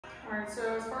All right,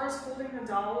 so as far as holding the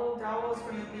dowel, dowel is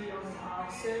going to be on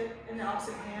in the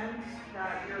opposite hand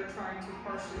that you're trying to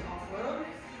partially offload.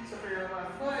 So for your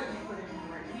left foot, you put it in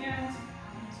your right hand.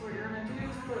 So what you're going to do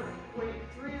is put weight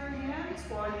through your hands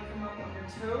while you come up on your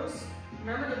toes.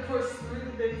 Remember to push through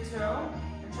the big toe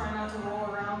and try not to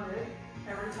roll around it.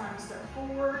 Every time you step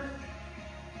forward,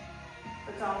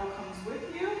 the dowel comes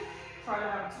with you. Try to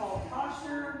have a tall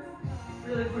posture.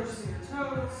 Really push through your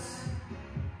toes.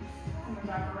 Coming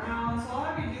back around. So I'll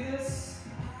have you do this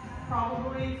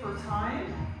probably for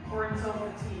time or until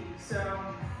fatigue. So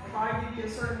if I give you a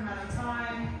certain amount of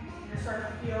time, you're starting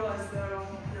to feel as though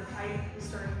your height is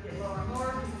starting to get lower and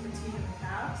lower because of fatigue in the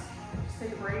calves, just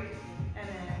take a break and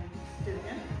then do it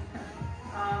again.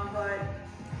 But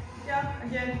yeah,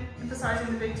 again,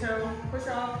 emphasizing the big toe push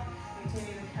off,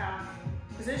 maintaining the calf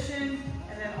position,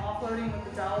 and then offloading with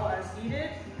the dowel as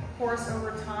needed. Of course,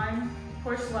 over time,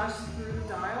 push less through the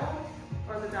dial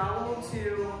or the dowel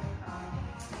to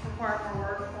require more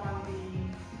work on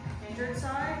the injured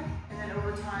side, and then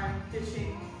over time,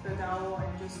 ditching the dowel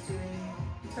and just doing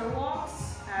toe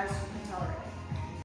walks as